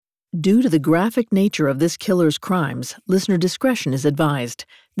Due to the graphic nature of this killer's crimes, listener discretion is advised.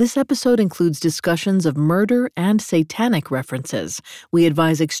 This episode includes discussions of murder and satanic references. We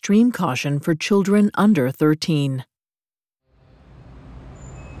advise extreme caution for children under 13.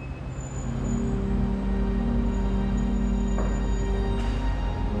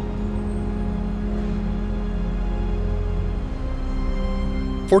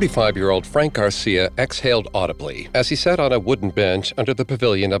 "45-year-old Frank Garcia exhaled audibly as he sat on a wooden bench under the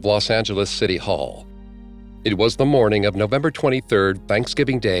pavilion of Los Angeles City Hall. It was the morning of November 23rd,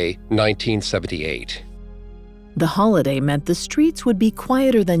 Thanksgiving Day, 1978. The holiday meant the streets would be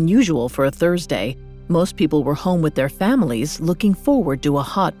quieter than usual for a Thursday. Most people were home with their families, looking forward to a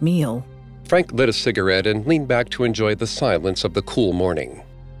hot meal. Frank lit a cigarette and leaned back to enjoy the silence of the cool morning.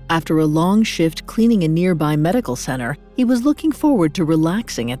 After a long shift cleaning a nearby medical center, he was looking forward to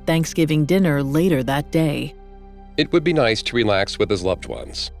relaxing at Thanksgiving dinner later that day. It would be nice to relax with his loved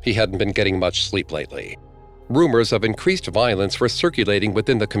ones. He hadn't been getting much sleep lately. Rumors of increased violence were circulating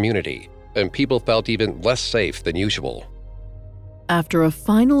within the community, and people felt even less safe than usual. After a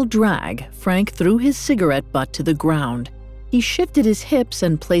final drag, Frank threw his cigarette butt to the ground. He shifted his hips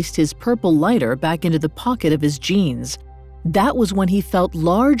and placed his purple lighter back into the pocket of his jeans. That was when he felt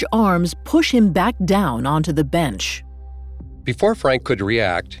large arms push him back down onto the bench. Before Frank could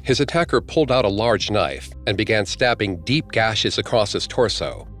react, his attacker pulled out a large knife and began stabbing deep gashes across his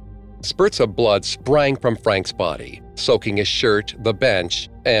torso. Spurts of blood sprang from Frank's body, soaking his shirt, the bench,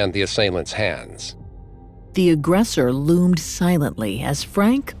 and the assailant's hands. The aggressor loomed silently as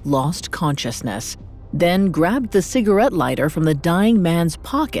Frank lost consciousness, then grabbed the cigarette lighter from the dying man's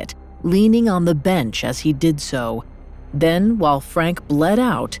pocket, leaning on the bench as he did so. Then, while Frank bled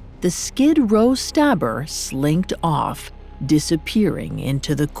out, the Skid Row stabber slinked off, disappearing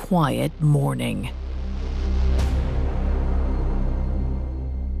into the quiet morning.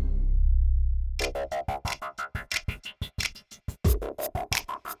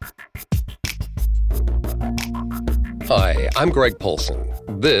 Hi, I'm Greg Polson.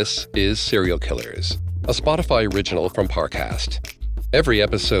 This is Serial Killers, a Spotify original from Parcast. Every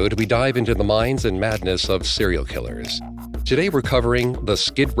episode, we dive into the minds and madness of serial killers. Today, we're covering the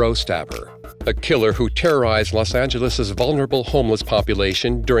Skid Row Stabber, a killer who terrorized Los Angeles' vulnerable homeless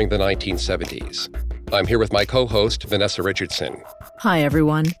population during the 1970s. I'm here with my co-host, Vanessa Richardson. Hi,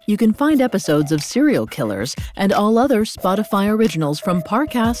 everyone. You can find episodes of Serial Killers and all other Spotify originals from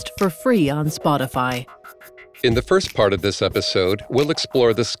Parcast for free on Spotify. In the first part of this episode, we'll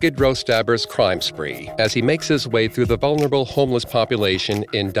explore the Skid Row Stabber's crime spree as he makes his way through the vulnerable homeless population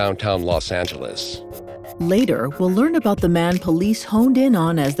in downtown Los Angeles. Later, we'll learn about the man police honed in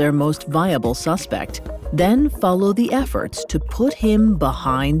on as their most viable suspect, then follow the efforts to put him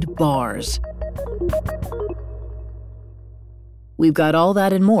behind bars. We've got all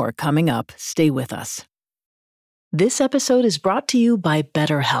that and more coming up. Stay with us. This episode is brought to you by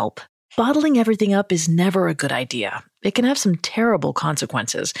BetterHelp. Bottling everything up is never a good idea. It can have some terrible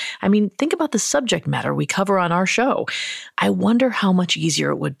consequences. I mean, think about the subject matter we cover on our show. I wonder how much easier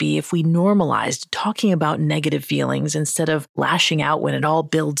it would be if we normalized talking about negative feelings instead of lashing out when it all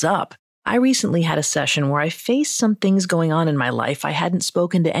builds up. I recently had a session where I faced some things going on in my life I hadn't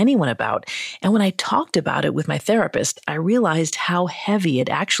spoken to anyone about, and when I talked about it with my therapist, I realized how heavy it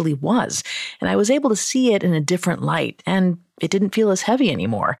actually was, and I was able to see it in a different light, and it didn't feel as heavy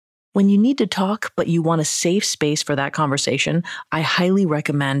anymore. When you need to talk, but you want a safe space for that conversation, I highly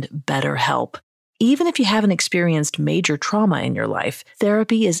recommend BetterHelp. Even if you haven't experienced major trauma in your life,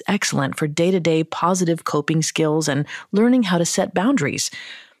 therapy is excellent for day-to-day positive coping skills and learning how to set boundaries.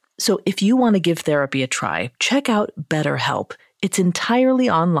 So if you want to give therapy a try, check out BetterHelp. It's entirely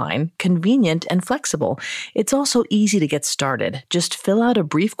online, convenient, and flexible. It's also easy to get started. Just fill out a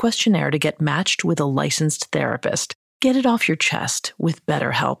brief questionnaire to get matched with a licensed therapist. Get it off your chest with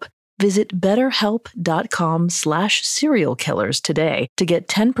BetterHelp. Visit betterhelp.com/serialkillers today to get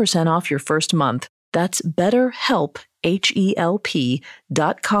 10% off your first month. That's BetterHelp,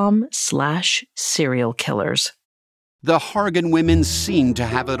 HELP.com/serialkillers. The Hargan women seemed to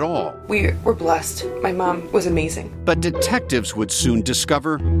have it all. We were blessed. My mom was amazing. But detectives would soon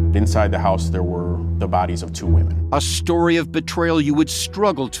discover inside the house there were the bodies of two women. A story of betrayal you would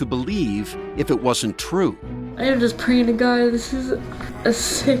struggle to believe if it wasn't true. I am just praying to God, this is a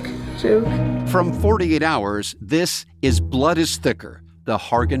sick joke. From 48 Hours, this is Blood is Thicker, the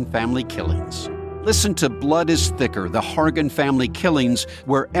Hargan Family Killings. Listen to Blood is Thicker, the Hargan Family Killings,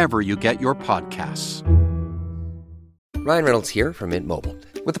 wherever you get your podcasts. Ryan Reynolds here from Mint Mobile.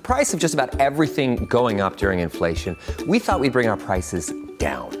 With the price of just about everything going up during inflation, we thought we'd bring our prices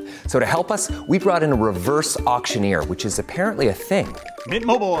down. So to help us, we brought in a reverse auctioneer, which is apparently a thing. Mint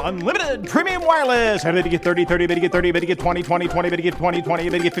Mobile Unlimited Premium Wireless. How to get 30, 30, bit to get 30, bit to get 20, 20, 20, bit to get 20, 20,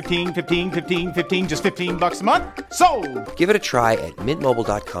 bit to get 15, 15, 15, 15, just $15 a month? Sold! Give it a try at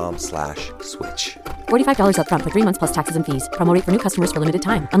mintmobile.com/switch. $45 up front for 3 months plus taxes and fees. Promo rate for new customers for limited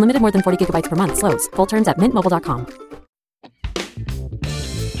time. Unlimited more than 40 gigabytes per month. Slows full terms at mintmobile.com.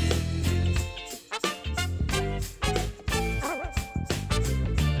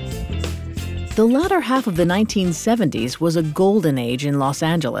 The latter half of the 1970s was a golden age in Los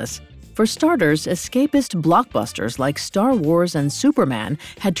Angeles. For starters, escapist blockbusters like Star Wars and Superman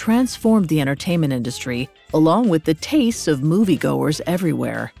had transformed the entertainment industry, along with the tastes of moviegoers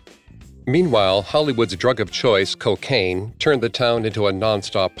everywhere. Meanwhile, Hollywood's drug of choice, cocaine, turned the town into a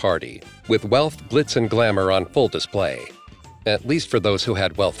nonstop party, with wealth, glitz, and glamour on full display. At least for those who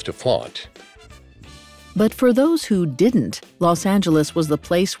had wealth to flaunt. But for those who didn't, Los Angeles was the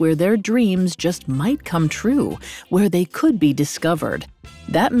place where their dreams just might come true, where they could be discovered.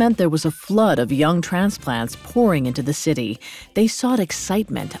 That meant there was a flood of young transplants pouring into the city. They sought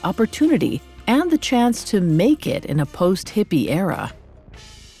excitement, opportunity, and the chance to make it in a post-hippie era.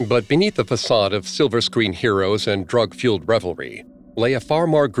 But beneath the facade of silver screen heroes and drug-fueled revelry lay a far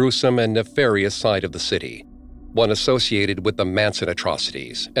more gruesome and nefarious side of the city, one associated with the Manson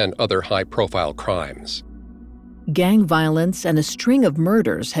atrocities and other high-profile crimes. Gang violence and a string of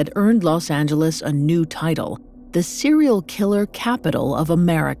murders had earned Los Angeles a new title, the serial killer capital of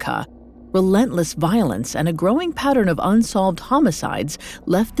America. Relentless violence and a growing pattern of unsolved homicides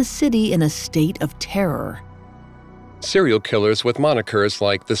left the city in a state of terror. Serial killers with monikers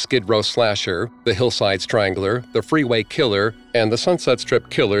like the Skid Row Slasher, the Hillside Strangler, the Freeway Killer, and the Sunset Strip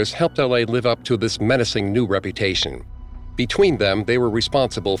Killers helped LA live up to this menacing new reputation. Between them, they were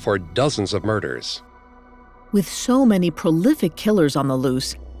responsible for dozens of murders. With so many prolific killers on the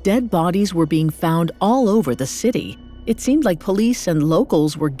loose, dead bodies were being found all over the city. It seemed like police and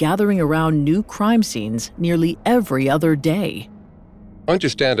locals were gathering around new crime scenes nearly every other day.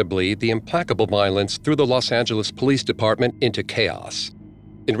 Understandably, the implacable violence threw the Los Angeles Police Department into chaos.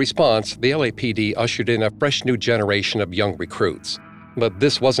 In response, the LAPD ushered in a fresh new generation of young recruits. But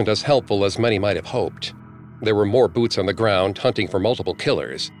this wasn't as helpful as many might have hoped. There were more boots on the ground hunting for multiple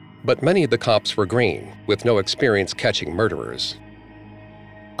killers, but many of the cops were green, with no experience catching murderers.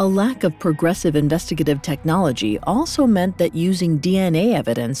 A lack of progressive investigative technology also meant that using DNA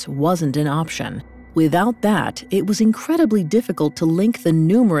evidence wasn't an option. Without that, it was incredibly difficult to link the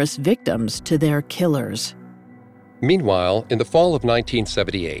numerous victims to their killers. Meanwhile, in the fall of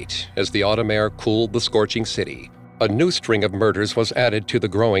 1978, as the autumn air cooled the scorching city, a new string of murders was added to the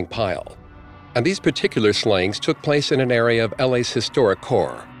growing pile. And these particular slayings took place in an area of LA's historic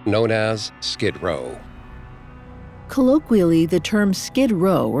core, known as Skid Row. Colloquially, the term Skid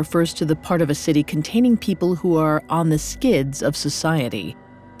Row refers to the part of a city containing people who are on the skids of society.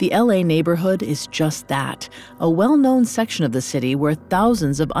 The LA neighborhood is just that, a well-known section of the city where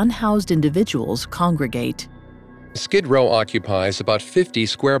thousands of unhoused individuals congregate. Skid Row occupies about 50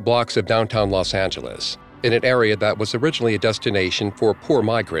 square blocks of downtown Los Angeles, in an area that was originally a destination for poor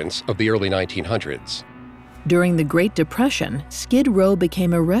migrants of the early 1900s. During the Great Depression, Skid Row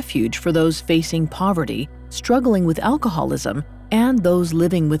became a refuge for those facing poverty, struggling with alcoholism, and those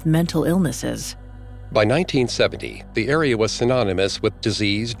living with mental illnesses. By 1970, the area was synonymous with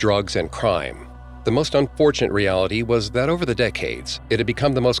disease, drugs, and crime. The most unfortunate reality was that over the decades, it had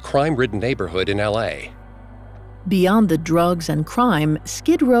become the most crime-ridden neighborhood in LA. Beyond the drugs and crime,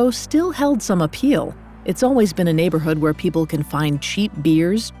 Skid Row still held some appeal. It's always been a neighborhood where people can find cheap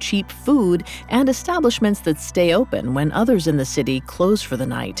beers, cheap food, and establishments that stay open when others in the city close for the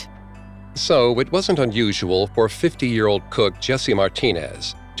night. So it wasn't unusual for 50-year-old cook Jesse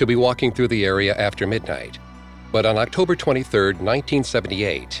Martinez to be walking through the area after midnight. But on October 23,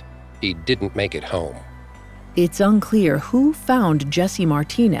 1978, he didn't make it home. It's unclear who found Jesse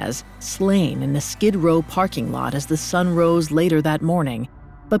Martinez slain in a Skid Row parking lot as the sun rose later that morning.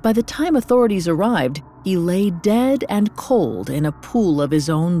 But by the time authorities arrived, he lay dead and cold in a pool of his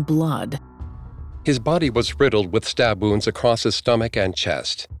own blood. His body was riddled with stab wounds across his stomach and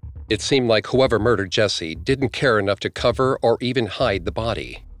chest. It seemed like whoever murdered Jesse didn't care enough to cover or even hide the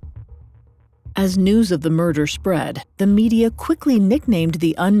body. As news of the murder spread, the media quickly nicknamed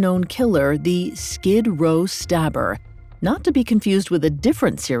the unknown killer the Skid Row Stabber, not to be confused with a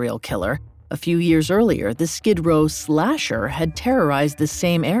different serial killer. A few years earlier, the Skid Row Slasher had terrorized the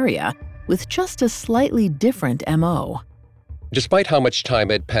same area with just a slightly different MO. Despite how much time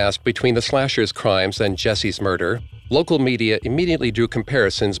had passed between the Slasher's crimes and Jesse's murder, local media immediately drew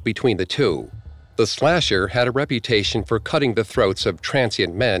comparisons between the two. The slasher had a reputation for cutting the throats of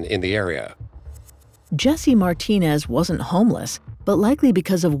transient men in the area. Jesse Martinez wasn't homeless, but likely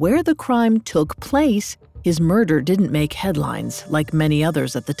because of where the crime took place, his murder didn't make headlines like many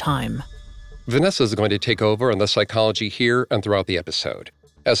others at the time. Vanessa's going to take over on the psychology here and throughout the episode.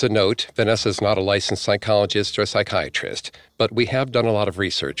 As a note, Vanessa's not a licensed psychologist or psychiatrist, but we have done a lot of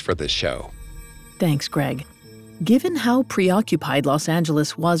research for this show. Thanks, Greg. Given how preoccupied Los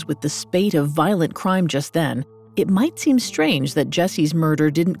Angeles was with the spate of violent crime just then, it might seem strange that Jesse's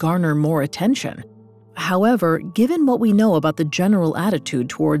murder didn't garner more attention. However, given what we know about the general attitude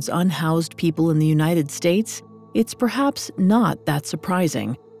towards unhoused people in the United States, it's perhaps not that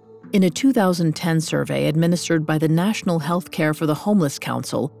surprising. In a 2010 survey administered by the National Healthcare for the Homeless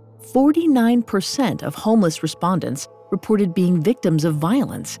Council, 49% of homeless respondents reported being victims of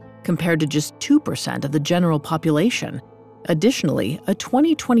violence, compared to just 2% of the general population. Additionally, a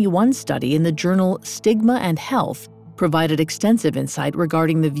 2021 study in the journal Stigma and Health provided extensive insight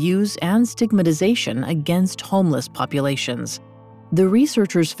regarding the views and stigmatization against homeless populations. The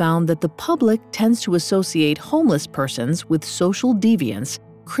researchers found that the public tends to associate homeless persons with social deviance,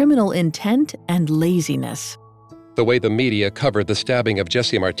 criminal intent, and laziness. The way the media covered the stabbing of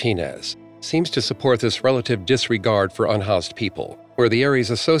Jesse Martinez seems to support this relative disregard for unhoused people, or the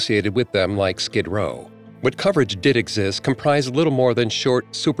areas associated with them like Skid Row. What coverage did exist comprised little more than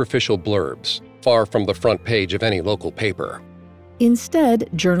short, superficial blurbs, far from the front page of any local paper. Instead,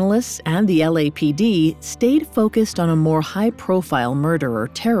 journalists and the LAPD stayed focused on a more high-profile murderer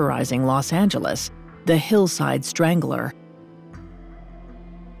terrorizing Los Angeles, the Hillside Strangler.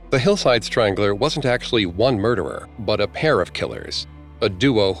 The Hillside Strangler wasn't actually one murderer, but a pair of killers, a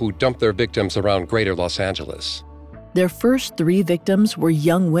duo who dumped their victims around greater Los Angeles. Their first 3 victims were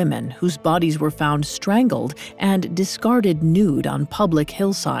young women whose bodies were found strangled and discarded nude on public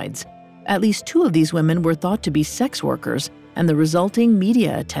hillsides. At least 2 of these women were thought to be sex workers, and the resulting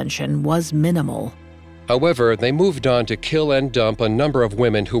media attention was minimal. However, they moved on to kill and dump a number of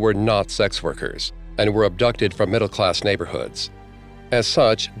women who were not sex workers and were abducted from middle-class neighborhoods. As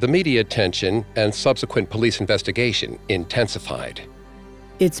such, the media attention and subsequent police investigation intensified.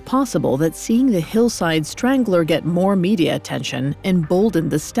 It's possible that seeing the Hillside Strangler get more media attention emboldened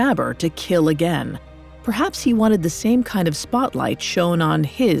the stabber to kill again. Perhaps he wanted the same kind of spotlight shown on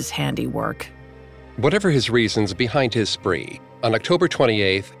his handiwork. Whatever his reasons behind his spree, on October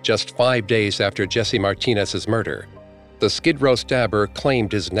 28th, just 5 days after Jesse Martinez's murder, the Skid Row stabber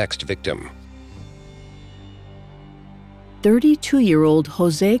claimed his next victim. 32-year-old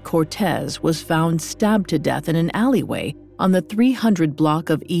Jose Cortez was found stabbed to death in an alleyway on the 300 block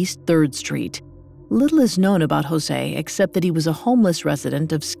of East 3rd Street. Little is known about Jose except that he was a homeless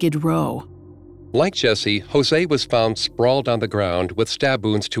resident of Skid Row. Like Jesse, Jose was found sprawled on the ground with stab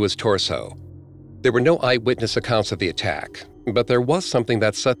wounds to his torso. There were no eyewitness accounts of the attack, but there was something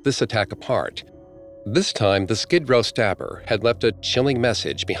that set this attack apart. This time, the Skid Row stabber had left a chilling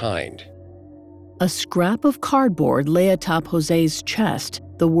message behind. A scrap of cardboard lay atop Jose's chest,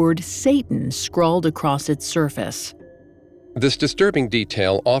 the word Satan scrawled across its surface. This disturbing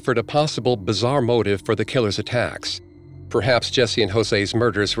detail offered a possible bizarre motive for the killer's attacks. Perhaps Jesse and Jose's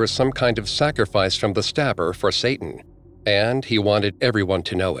murders were some kind of sacrifice from the stabber for Satan, and he wanted everyone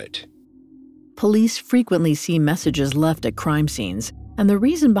to know it. Police frequently see messages left at crime scenes, and the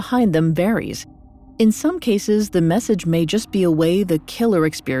reason behind them varies. In some cases, the message may just be a way the killer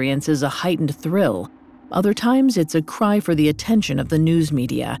experiences a heightened thrill. Other times, it's a cry for the attention of the news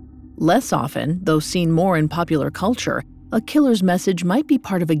media. Less often, though seen more in popular culture, a killer's message might be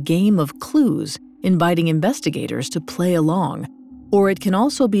part of a game of clues, inviting investigators to play along. Or it can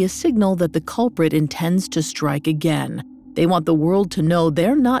also be a signal that the culprit intends to strike again. They want the world to know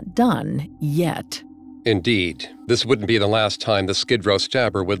they're not done yet. Indeed, this wouldn't be the last time the Skid Row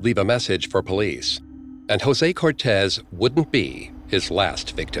stabber would leave a message for police. And Jose Cortez wouldn't be his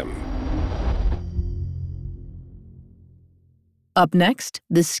last victim. Up next,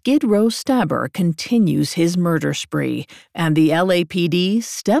 the Skid Row stabber continues his murder spree, and the LAPD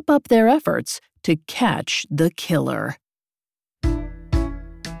step up their efforts to catch the killer.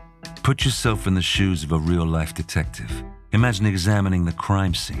 Put yourself in the shoes of a real-life detective. Imagine examining the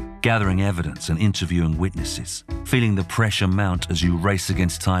crime scene, gathering evidence and interviewing witnesses, feeling the pressure mount as you race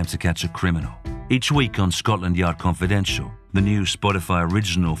against time to catch a criminal. Each week on Scotland Yard Confidential, the new Spotify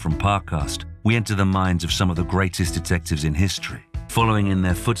original from Parcast, we enter the minds of some of the greatest detectives in history, following in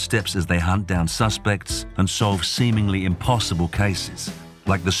their footsteps as they hunt down suspects and solve seemingly impossible cases,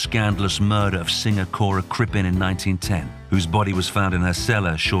 like the scandalous murder of singer Cora Crippen in 1910, whose body was found in her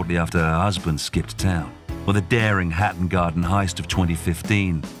cellar shortly after her husband skipped town. or the daring Hatton Garden heist of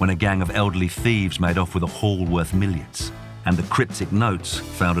 2015, when a gang of elderly thieves made off with a haul worth millions, and the cryptic notes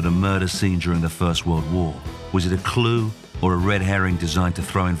found at a murder scene during the First World War. Was it a clue or a red herring designed to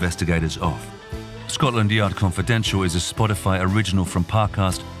throw investigators off? Scotland Yard Confidential is a Spotify original from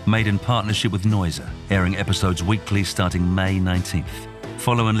Parcast, made in partnership with Noiser, airing episodes weekly starting May 19th.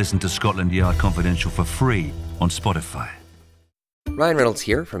 Follow and listen to Scotland Yard Confidential for free on Spotify. Ryan Reynolds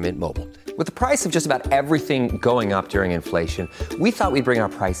here from Mint Mobile. With the price of just about everything going up during inflation, we thought we'd bring our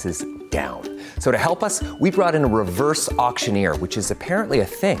prices down. So to help us, we brought in a reverse auctioneer, which is apparently a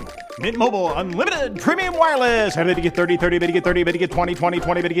thing. Mint Mobile Unlimited Premium Wireless. How to get 30, 30, bit to get 30, bit to get 20, 20,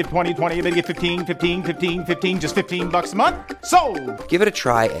 20, bit to get 20, 20, bit to get 15, 15, 15, 15, just $15 a month? Sold! Give it a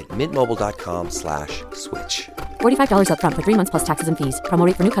try at mintmobile.com/switch. $45 up front for 3 months plus taxes and fees. Promo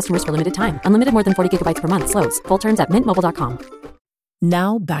rate for new customers for limited time. Unlimited more than 40 gigabytes per month. Slows full terms at mintmobile.com.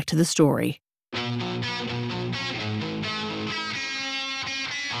 Now back to the story.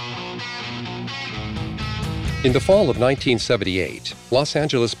 In the fall of 1978, Los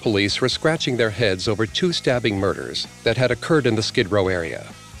Angeles police were scratching their heads over 2 stabbing murders that had occurred in the Skid Row area.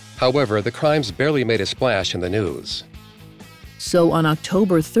 However, the crimes barely made a splash in the news. So on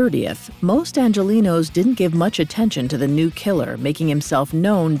October 30th, most Angelenos didn't give much attention to the new killer making himself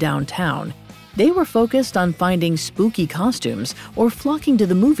known downtown. They were focused on finding spooky costumes or flocking to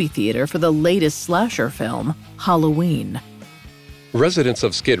the movie theater for the latest slasher film, Halloween. Residents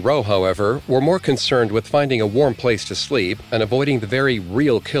of Skid Row, however, were more concerned with finding a warm place to sleep and avoiding the very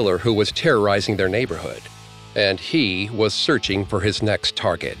real killer who was terrorizing their neighborhood. And he was searching for his next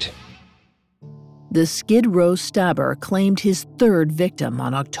target. The Skid Row stabber claimed his 3rd victim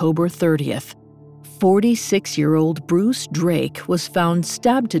on October 30th. 46-year-old Bruce Drake was found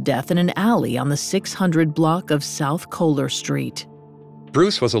stabbed to death in an alley on the 600 block of South Kohler Street.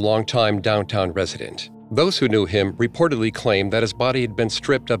 Bruce was a longtime downtown resident. Those who knew him reportedly claimed that his body had been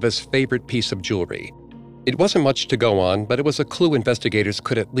stripped of his favorite piece of jewelry. It wasn't much to go on, but it was a clue investigators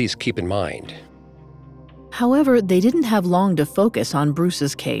could at least keep in mind. However, they didn't have long to focus on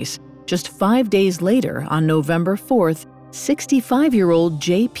Bruce's case. Just 5 days later, on November 4th, 65-year-old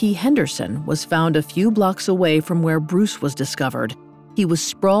J.P. Henderson was found a few blocks away from where Bruce was discovered. He was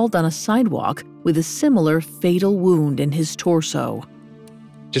sprawled on a sidewalk with a similar fatal wound in his torso.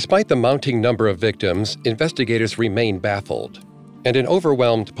 Despite the mounting number of victims, investigators remain baffled. And an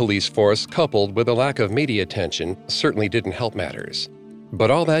overwhelmed police force coupled with a lack of media attention certainly didn't help matters. But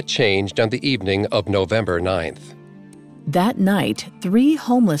all that changed on the evening of November 9th. That night, 3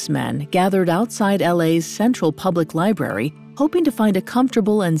 homeless men gathered outside LA's Central Public Library, hoping to find a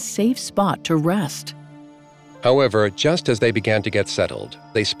comfortable and safe spot to rest. However, just as they began to get settled,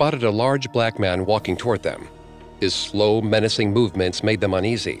 they spotted a large black man walking toward them. His slow, menacing movements made them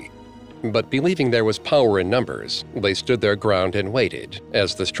uneasy. But believing there was power in numbers, they stood their ground and waited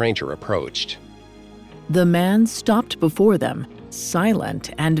as the stranger approached. The man stopped before them, silent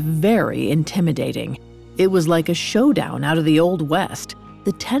and very intimidating. It was like a showdown out of the Old West.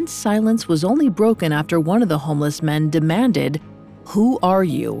 The tense silence was only broken after one of the homeless men demanded, "Who are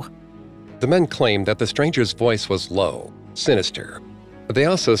you?" The men claimed that the stranger's voice was low, sinister. They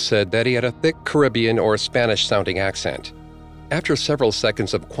also said that he had a thick Caribbean or Spanish-sounding accent. After several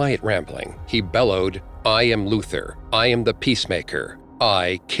seconds of quiet rambling, he bellowed, "I am Luther. I am the peacemaker.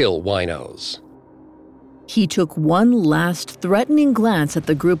 I kill winos." He took one last threatening glance at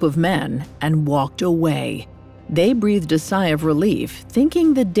the group of men and walked away. They breathed a sigh of relief,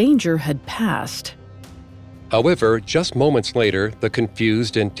 thinking the danger had passed. However, just moments later, the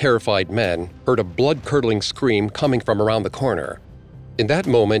confused and terrified men heard a blood-curdling scream coming from around the corner. In that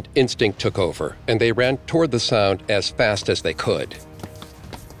moment, instinct took over, and they ran toward the sound as fast as they could.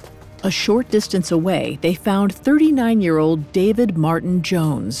 A short distance away, they found 39-year-old David Martin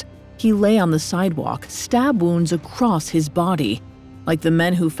Jones. He lay on the sidewalk, stab wounds across his body. Like the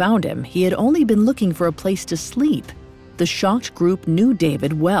men who found him, he had only been looking for a place to sleep. The shocked group knew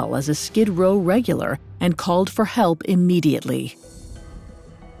David well as a Skid Row regular and called for help immediately.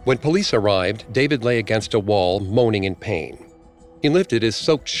 When police arrived, David lay against a wall, moaning in pain. He lifted his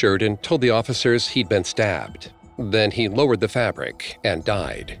soaked shirt and told the officers he'd been stabbed. Then he lowered the fabric and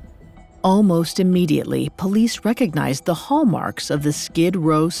died. Almost immediately, police recognized the hallmarks of the Skid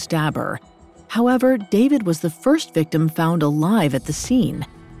Row stabber. However, David was the first victim found alive at the scene.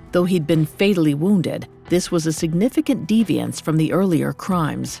 Though he'd been fatally wounded, this was a significant deviance from the earlier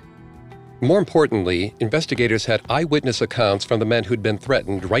crimes. More importantly, investigators had eyewitness accounts from the men who'd been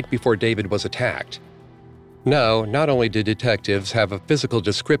threatened right before David was attacked. Now, not only did detectives have a physical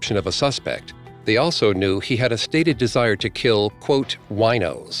description of a suspect, They also knew he had a stated desire to kill, quote,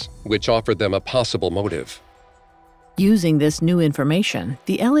 winos, which offered them a possible motive. Using this new information,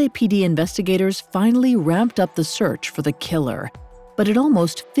 the LAPD investigators finally ramped up the search for the killer. But at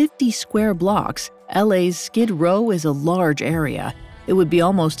almost 50 square blocks, LA's Skid Row is a large area. It would be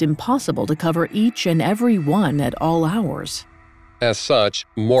almost impossible to cover each and every one at all hours. As such,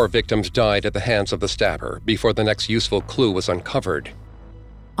 more victims died at the hands of the stabber before the next useful clue was uncovered.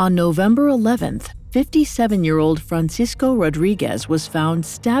 On November 11th, 57-year-old Francisco Rodriguez was found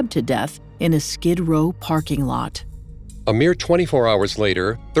stabbed to death in a Skid Row parking lot. A mere 24 hours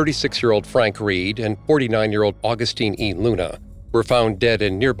later, 36-year-old Frank Reed and 49-year-old Augustine E. Luna were found dead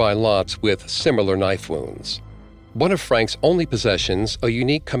in nearby lots with similar knife wounds. One of Frank's only possessions, a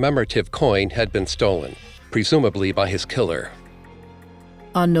unique commemorative coin, had been stolen, presumably by his killer.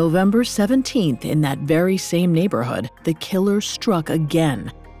 On November 17th, in that very same neighborhood, the killer struck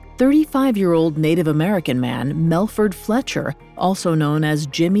again. 35-year-old Native American man Melford Fletcher, also known as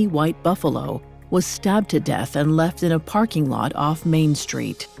Jimmy White Buffalo, was stabbed to death and left in a parking lot off Main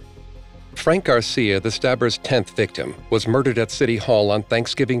Street. Frank Garcia, the stabber's 10th victim, was murdered at City Hall on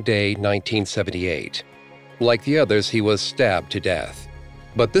Thanksgiving Day, 1978. Like the others, he was stabbed to death.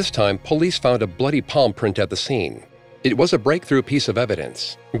 But this time, police found a bloody palm print at the scene. It was a breakthrough piece of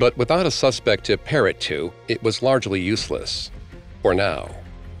evidence, but without a suspect to pair it to, it was largely useless. For now.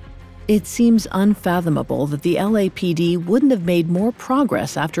 It seems unfathomable that the LAPD wouldn't have made more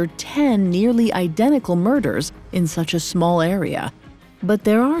progress after 10 nearly identical murders in such a small area. But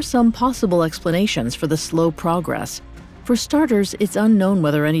there are some possible explanations for the slow progress. For starters, it's unknown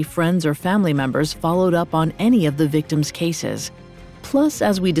whether any friends or family members followed up on any of the victims' cases. Plus,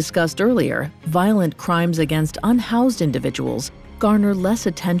 as we discussed earlier, violent crimes against unhoused individuals garner less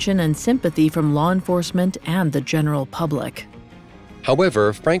attention and sympathy from law enforcement and the general public.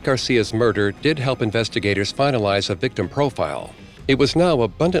 However, Frank Garcia's murder did help investigators finalize a victim profile. It was now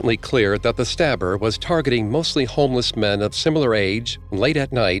abundantly clear that the stabber was targeting mostly homeless men of similar age, late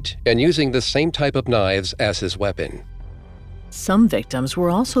at night, and using the same type of knives as his weapon. Some victims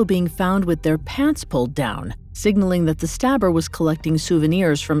were also being found with their pants pulled down, signaling that the stabber was collecting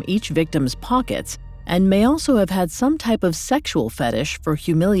souvenirs from each victim's pockets and may also have had some type of sexual fetish for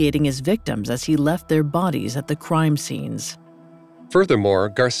humiliating his victims as he left their bodies at the crime scenes. Furthermore,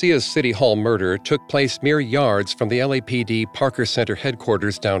 Garcia's City Hall murder took place mere yards from the LAPD Parker Center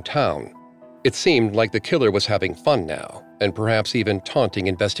headquarters downtown. It seemed like the killer was having fun now, and perhaps even taunting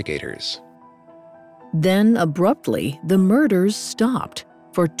investigators. Then, abruptly, the murders stopped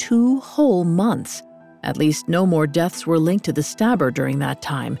for 2 whole months. At least no more deaths were linked to the stabber during that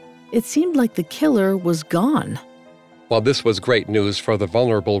time. It seemed like the killer was gone. While this was great news for the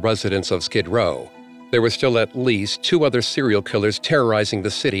vulnerable residents of Skid Row, there were still at least 2 other serial killers terrorizing the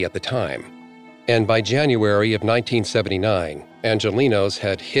city at the time. And by January of 1979, Angelenos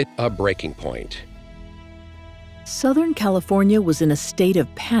had hit a breaking point. Southern California was in a state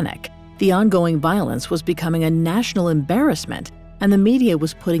of panic. The ongoing violence was becoming a national embarrassment, and the media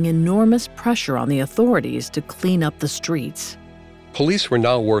was putting enormous pressure on the authorities to clean up the streets. Police were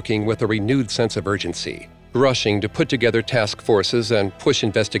now working with a renewed sense of urgency, rushing to put together task forces and push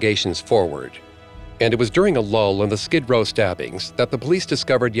investigations forward. And it was during a lull in the Skid Row stabbings that the police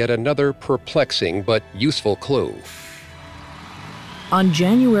discovered yet another perplexing but useful clue. On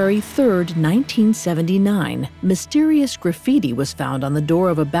January 3, 1979, mysterious graffiti was found on the door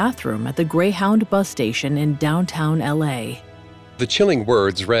of a bathroom at the Greyhound bus station in downtown LA. The chilling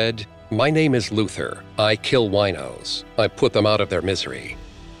words read, "My name is Luther. I kill winos. I put them out of their misery."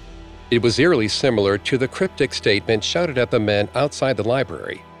 It was eerily similar to the cryptic statement shouted at the men outside the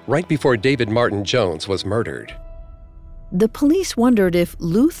library right before David Martin Jones was murdered. The police wondered if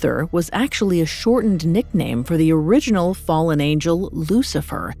Luther was actually a shortened nickname for the original fallen angel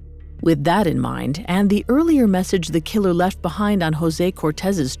Lucifer. With that in mind, and the earlier message the killer left behind on Jose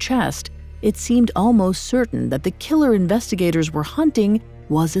Cortez's chest, it seemed almost certain that the killer investigators were hunting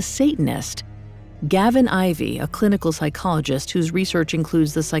was a Satanist. Gavin Ivey, a clinical psychologist whose research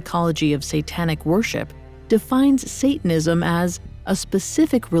includes the psychology of satanic worship, defines Satanism as a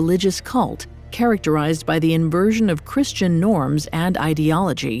specific religious cult characterized by the inversion of Christian norms and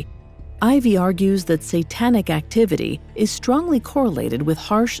ideology. Ivey argues that satanic activity is strongly correlated with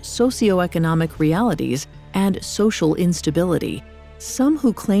harsh socioeconomic realities and social instability. Some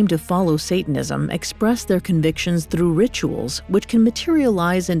who claim to follow Satanism express their convictions through rituals, which can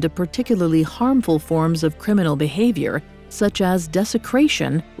materialize into particularly harmful forms of criminal behavior, such as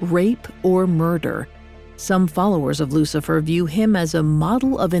desecration, rape, or murder. Some followers of Lucifer view him as a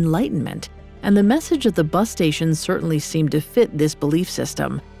model of enlightenment, and the message at the bus station certainly seemed to fit this belief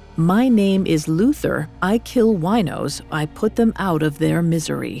system. "My name is Luther. I kill winos. I put them out of their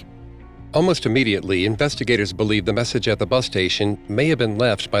misery." Almost immediately, investigators believe the message at the bus station may have been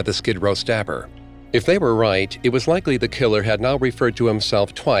left by the Skid Row stabber. If they were right, it was likely the killer had now referred to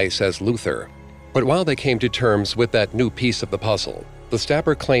himself twice as Luther. But while they came to terms with that new piece of the puzzle, the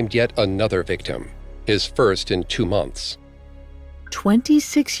stabber claimed yet another victim, his first in 2 months.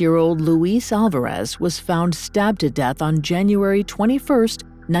 26-year-old Luis Alvarez was found stabbed to death on January 21,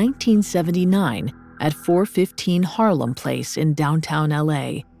 1979, at 415 Harlem Place in downtown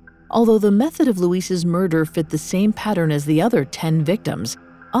LA. Although the method of Luis's murder fit the same pattern as the other 10 victims,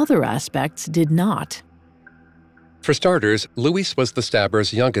 other aspects did not. For starters, Luis was the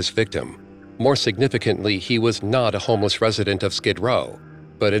stabber's youngest victim. More significantly, he was not a homeless resident of Skid Row,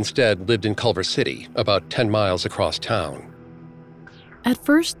 but instead lived in Culver City, about 10 miles across town. At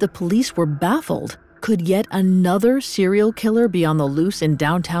first, the police were baffled. Could yet another serial killer be on the loose in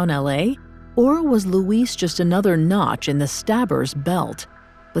downtown LA? Or was Luis just another notch in the stabber's belt?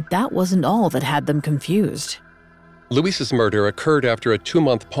 But that wasn't all that had them confused. Luis's murder occurred after a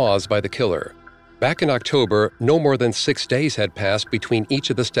 2-month pause by the killer. Back in October, no more than 6 days had passed between each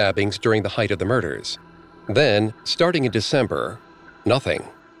of the stabbings during the height of the murders. Then, starting in December, nothing.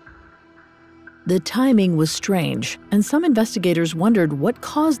 The timing was strange, and some investigators wondered what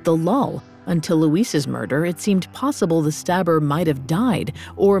caused the lull. Until Luis's murder, it seemed possible the stabber might have died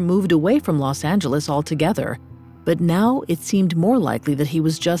or moved away from Los Angeles altogether. But now it seemed more likely that he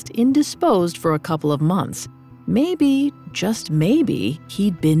was just indisposed for a couple of months. Maybe, just maybe,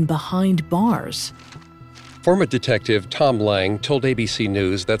 he'd been behind bars. Former detective Tom Lang told ABC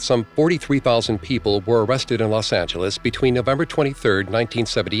News that some 43,000 people were arrested in Los Angeles between November 23,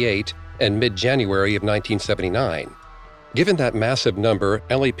 1978 and mid-January of 1979. Given that massive number,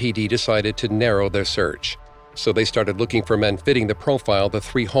 LAPD decided to narrow their search. So they started looking for men fitting the profile the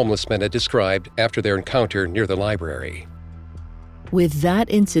 3 homeless men had described after their encounter near the library. With that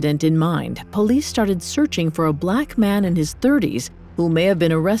incident in mind, police started searching for a black man in his 30s who may have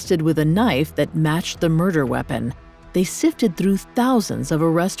been arrested with a knife that matched the murder weapon. They sifted through thousands of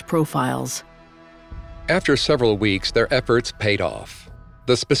arrest profiles. After several weeks, their efforts paid off.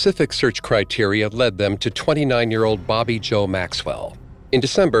 The specific search criteria led them to 29-year-old Bobby Joe Maxwell. In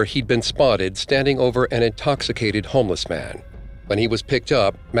December, he'd been spotted standing over an intoxicated homeless man. When he was picked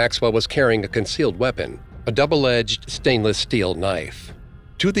up, Maxwell was carrying a concealed weapon, a double-edged stainless steel knife.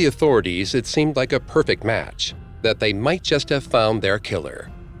 To the authorities, it seemed like a perfect match, that they might just have found their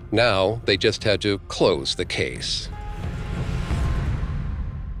killer. Now, they just had to close the case.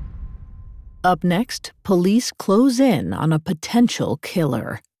 Up next, police close in on a potential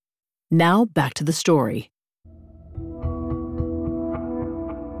killer. Now, back to the story.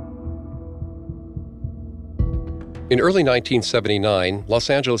 In early 1979, Los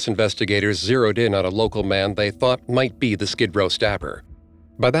Angeles investigators zeroed in on a local man they thought might be the Skid Row stabber.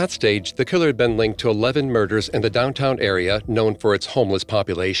 By that stage, the killer had been linked to 11 murders in the downtown area known for its homeless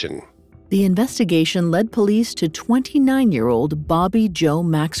population. The investigation led police to 29-year-old Bobby Joe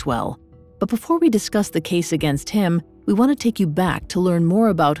Maxwell. But before we discuss the case against him, we want to take you back to learn more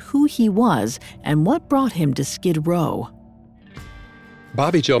about who he was and what brought him to Skid Row.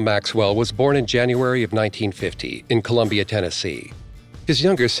 Bobby Joe Maxwell was born in January of 1950 in Columbia, Tennessee. His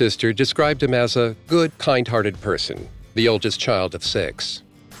younger sister described him as a good, kind-hearted person, the oldest child of 6.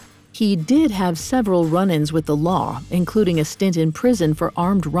 He did have several run-ins with the law, including a stint in prison for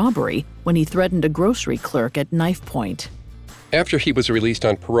armed robbery when he threatened a grocery clerk at knife point. After he was released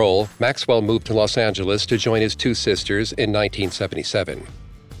on parole, Maxwell moved to Los Angeles to join his 2 sisters in 1977.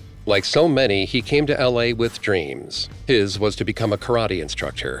 Like so many, he came to LA with dreams. His was to become a karate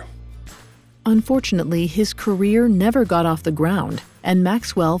instructor. Unfortunately, his career never got off the ground, and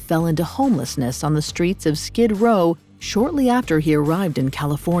Maxwell fell into homelessness on the streets of Skid Row shortly after he arrived in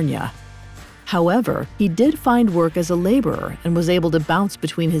California. However, he did find work as a laborer and was able to bounce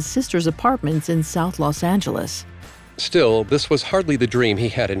between his sister's apartments in South Los Angeles. Still, this was hardly the dream he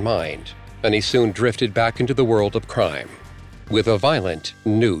had in mind, and he soon drifted back into the world of crime, with a violent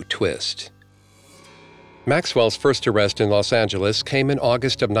new twist. Maxwell's first arrest in Los Angeles came in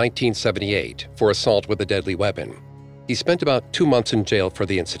August of 1978 for assault with a deadly weapon. He spent about 2 months in jail for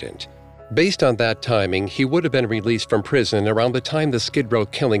the incident. Based on that timing, he would have been released from prison around the time the Skid Row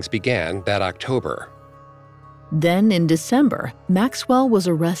killings began that October. Then, in December, Maxwell was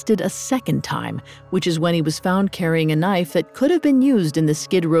arrested a second time, which is when he was found carrying a knife that could have been used in the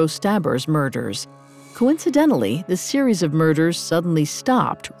Skid Row stabbers' murders. Coincidentally, the series of murders suddenly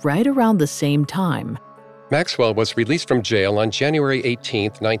stopped right around the same time. Maxwell was released from jail on January 18,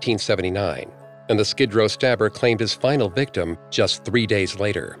 1979, and the Skid Row stabber claimed his final victim just 3 days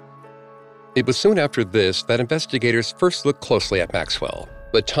later. It was soon after this that investigators first looked closely at Maxwell,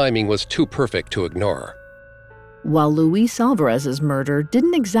 but timing was too perfect to ignore. While Luis Alvarez's murder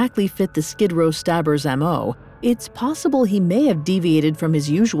didn't exactly fit the Skid Row stabber's MO, it's possible he may have deviated from his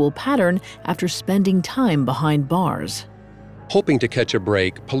usual pattern after spending time behind bars. Hoping to catch a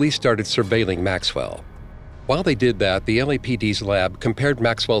break, police started surveilling Maxwell. While they did that, the LAPD's lab compared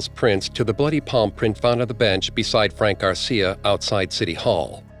Maxwell's prints to the bloody palm print found on the bench beside Frank Garcia outside City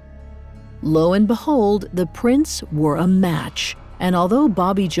Hall. Lo and behold, the prints were a match. And although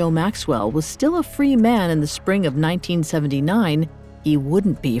Bobby Joe Maxwell was still a free man in the spring of 1979, he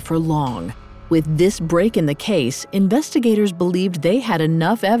wouldn't be for long. With this break in the case, investigators believed they had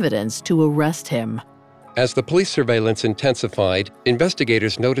enough evidence to arrest him. As the police surveillance intensified,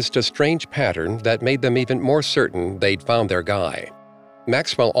 investigators noticed a strange pattern that made them even more certain they'd found their guy.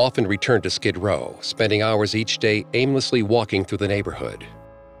 Maxwell often returned to Skid Row, spending hours each day aimlessly walking through the neighborhood.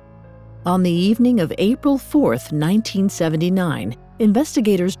 On the evening of April 4th, 1979,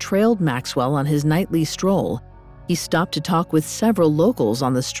 investigators trailed Maxwell on his nightly stroll. He stopped to talk with several locals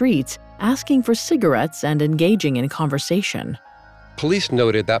on the streets, asking for cigarettes and engaging in conversation. Police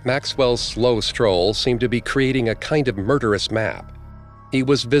noted that Maxwell's slow stroll seemed to be creating a kind of murderous map. He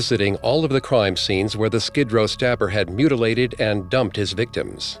was visiting all of the crime scenes where the Skid Row stabber had mutilated and dumped his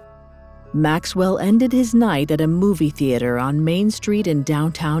victims. Maxwell ended his night at a movie theater on Main Street in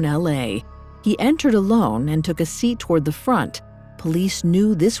downtown LA. He entered alone and took a seat toward the front. Police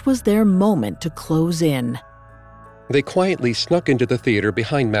knew this was their moment to close in. They quietly snuck into the theater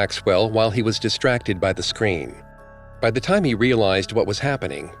behind Maxwell while he was distracted by the screen. By the time he realized what was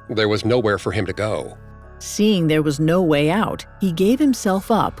happening, there was nowhere for him to go. Seeing there was no way out, he gave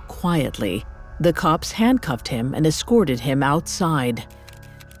himself up quietly. The cops handcuffed him and escorted him outside.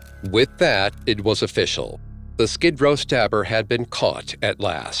 With that, it was official. The Skid Row stabber had been caught at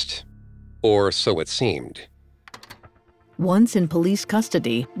last. Or so it seemed. Once in police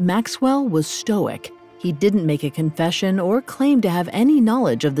custody, Maxwell was stoic. He didn't make a confession or claim to have any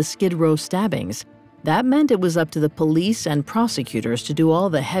knowledge of the Skid Row stabbings. That meant it was up to the police and prosecutors to do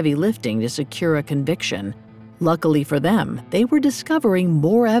all the heavy lifting to secure a conviction. Luckily for them, they were discovering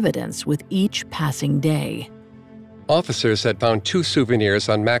more evidence with each passing day. Officers had found 2 souvenirs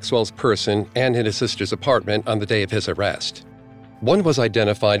on Maxwell's person and in his sister's apartment on the day of his arrest. One was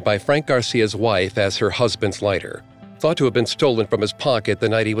identified by Frank Garcia's wife as her husband's lighter, thought to have been stolen from his pocket the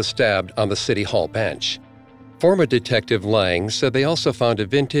night he was stabbed on the City Hall bench. Former Detective Lang said they also found a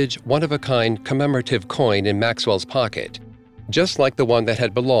vintage, one-of-a-kind commemorative coin in Maxwell's pocket, just like the one that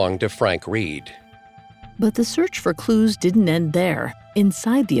had belonged to Frank Reed. But the search for clues didn't end there.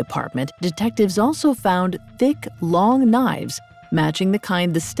 Inside the apartment, detectives also found thick, long knives, matching the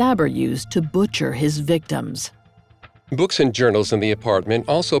kind the stabber used to butcher his victims. Books and journals in the apartment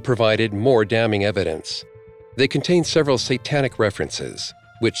also provided more damning evidence. They contained several satanic references,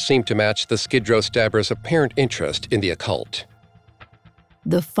 which seemed to match the Skid Row stabber's apparent interest in the occult.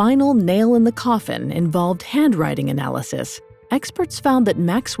 The final nail in the coffin involved handwriting analysis. Experts found that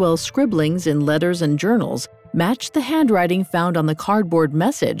Maxwell's scribblings in letters and journals matched the handwriting found on the cardboard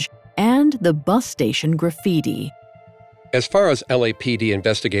message and the bus station graffiti. As far as LAPD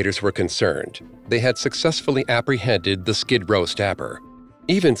investigators were concerned, they had successfully apprehended the Skid Row stabber.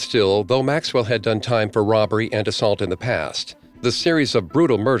 Even still, though Maxwell had done time for robbery and assault in the past, the series of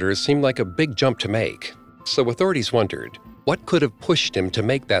brutal murders seemed like a big jump to make. So authorities wondered, what could have pushed him to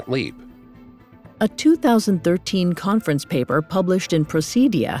make that leap? A 2013 conference paper published in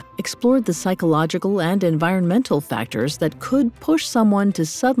Procedia explored the psychological and environmental factors that could push someone to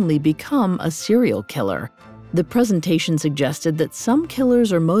suddenly become a serial killer. The presentation suggested that some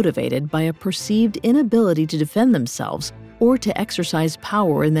killers are motivated by a perceived inability to defend themselves or to exercise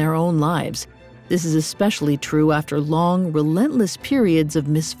power in their own lives. This is especially true after long, relentless periods of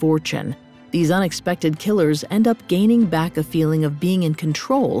misfortune. These unexpected killers end up gaining back a feeling of being in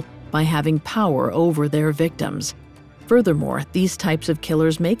control by having power over their victims. Furthermore, these types of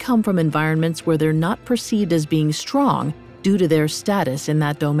killers may come from environments where they're not perceived as being strong due to their status in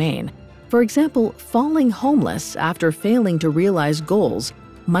that domain. For example, falling homeless after failing to realize goals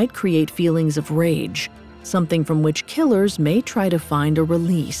might create feelings of rage, something from which killers may try to find a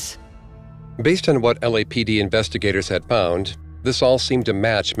release. Based on what LAPD investigators had found, this all seemed to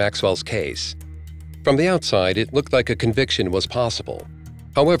match Maxwell's case. From the outside, it looked like a conviction was possible.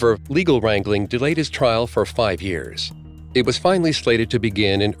 However, legal wrangling delayed his trial for 5 years. It was finally slated to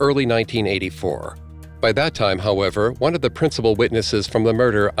begin in early 1984. By that time, however, one of the principal witnesses from the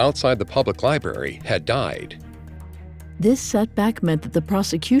murder outside the public library had died. This setback meant that the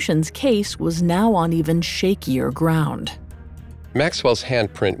prosecution's case was now on even shakier ground. Maxwell's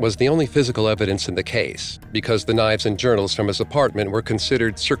handprint was the only physical evidence in the case, because the knives and journals from his apartment were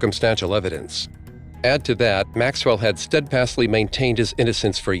considered circumstantial evidence. Add to that, Maxwell had steadfastly maintained his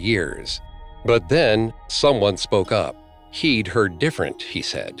innocence for years. But then, someone spoke up. He'd heard different, he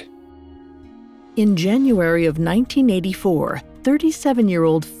said. In January of 1984,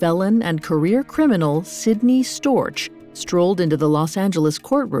 37-year-old felon and career criminal Sidney Storch strolled into the Los Angeles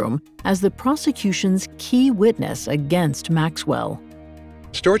courtroom as the prosecution's key witness against Maxwell.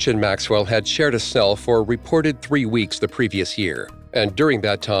 Storch and Maxwell had shared a cell for a reported 3 weeks the previous year, and during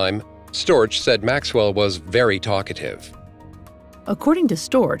that time, Storch said Maxwell was very talkative. According to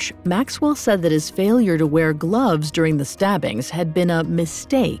Storch, Maxwell said that his failure to wear gloves during the stabbings had been a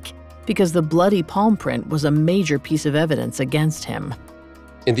mistake because the bloody palm print was a major piece of evidence against him.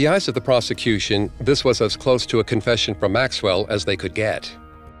 In the eyes of the prosecution, this was as close to a confession from Maxwell as they could get.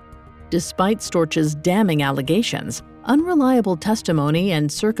 Despite Storch's damning allegations, unreliable testimony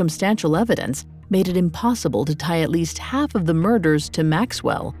and circumstantial evidence made it impossible to tie at least half of the murders to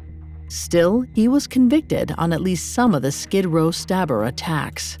Maxwell. Still, he was convicted on at least some of the Skid Row stabber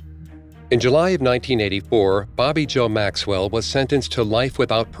attacks. In July of 1984, Bobby Joe Maxwell was sentenced to life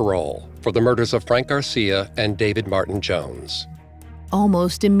without parole for the murders of Frank Garcia and David Martin Jones.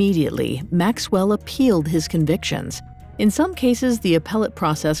 Almost immediately, Maxwell appealed his convictions. In some cases, the appellate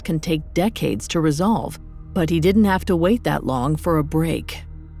process can take decades to resolve, but he didn't have to wait that long for a break.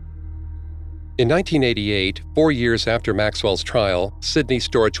 In 1988, 4 years after Maxwell's trial, Sidney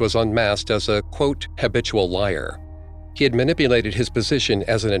Storch was unmasked as a, quote, habitual liar. He had manipulated his position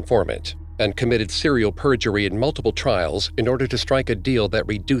as an informant and committed serial perjury in multiple trials in order to strike a deal that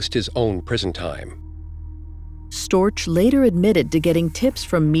reduced his own prison time. Storch later admitted to getting tips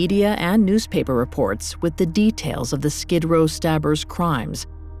from media and newspaper reports with the details of the Skid Row stabbers' crimes,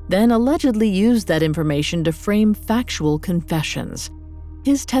 then allegedly used that information to frame factual confessions.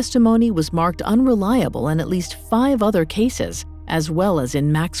 His testimony was marked unreliable in at least 5 other cases, as well as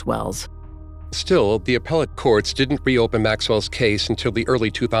in Maxwell's. Still, the appellate courts didn't reopen Maxwell's case until the early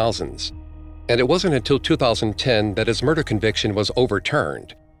 2000s, and it wasn't until 2010 that his murder conviction was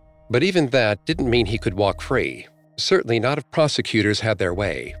overturned. But even that didn't mean he could walk free, certainly not if prosecutors had their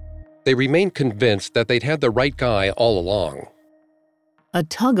way. They remained convinced that they'd had the right guy all along. A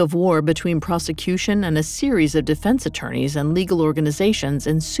tug of war between prosecution and a series of defense attorneys and legal organizations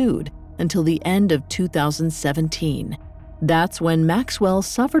ensued until the end of 2017. That's when Maxwell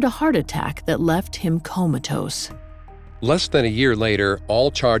suffered a heart attack that left him comatose. Less than a year later,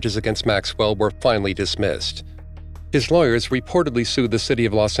 all charges against Maxwell were finally dismissed. His lawyers reportedly sued the city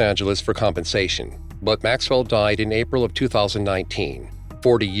of Los Angeles for compensation, but Maxwell died in April of 2019,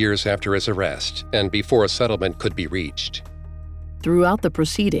 40 years after his arrest, and before a settlement could be reached. Throughout the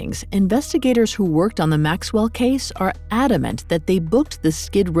proceedings, investigators who worked on the Maxwell case are adamant that they booked the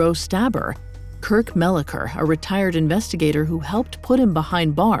Skid Row stabber. Kirk Melliker, a retired investigator who helped put him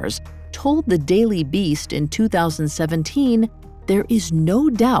behind bars, told the Daily Beast in 2017, "There is no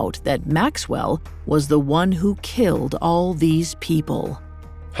doubt that Maxwell was the one who killed all these people."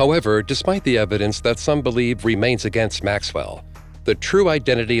 However, despite the evidence that some believe remains against Maxwell, the true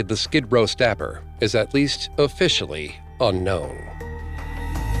identity of the Skid Row stabber is at least officially unknown.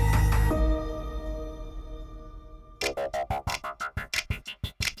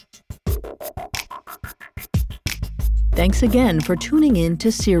 Thanks again for tuning in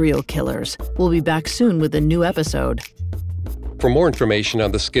to Serial Killers. We'll be back soon with a new episode. For more information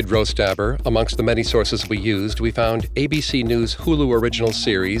on the Skid Row stabber, amongst the many sources we used, we found ABC News Hulu original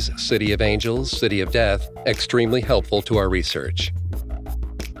series, City of Angels, City of Death, extremely helpful to our research.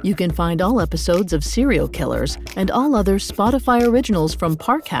 You can find all episodes of Serial Killers and all other Spotify originals from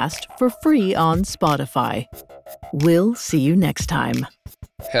Parcast for free on Spotify. We'll see you next time.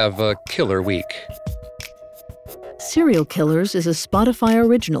 Have a killer week. Serial Killers is a Spotify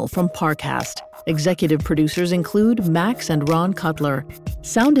original from Parcast. Executive producers include Max and Ron Cutler.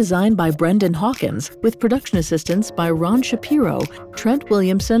 Sound design by Brendan Hawkins, with production assistance by Ron Shapiro, Trent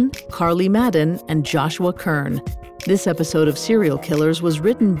Williamson, Carly Madden, and Joshua Kern. This episode of Serial Killers was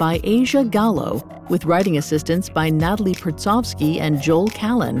written by Asia Gallo, with writing assistance by Natalie Pertsovsky and Joel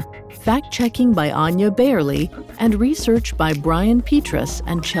Callan, fact-checking by Anya Bailey, and research by Brian Petrus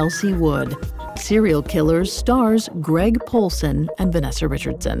and Chelsea Wood. Serial Killers stars Greg Polson and Vanessa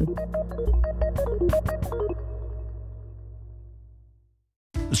Richardson.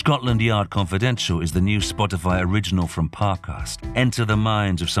 Scotland Yard Confidential is the new Spotify original from Parcast. Enter the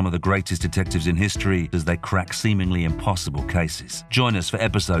minds of some of the greatest detectives in history as they crack seemingly impossible cases. Join us for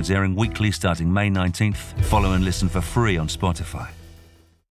episodes airing weekly starting May 19th. Follow and listen for free on Spotify.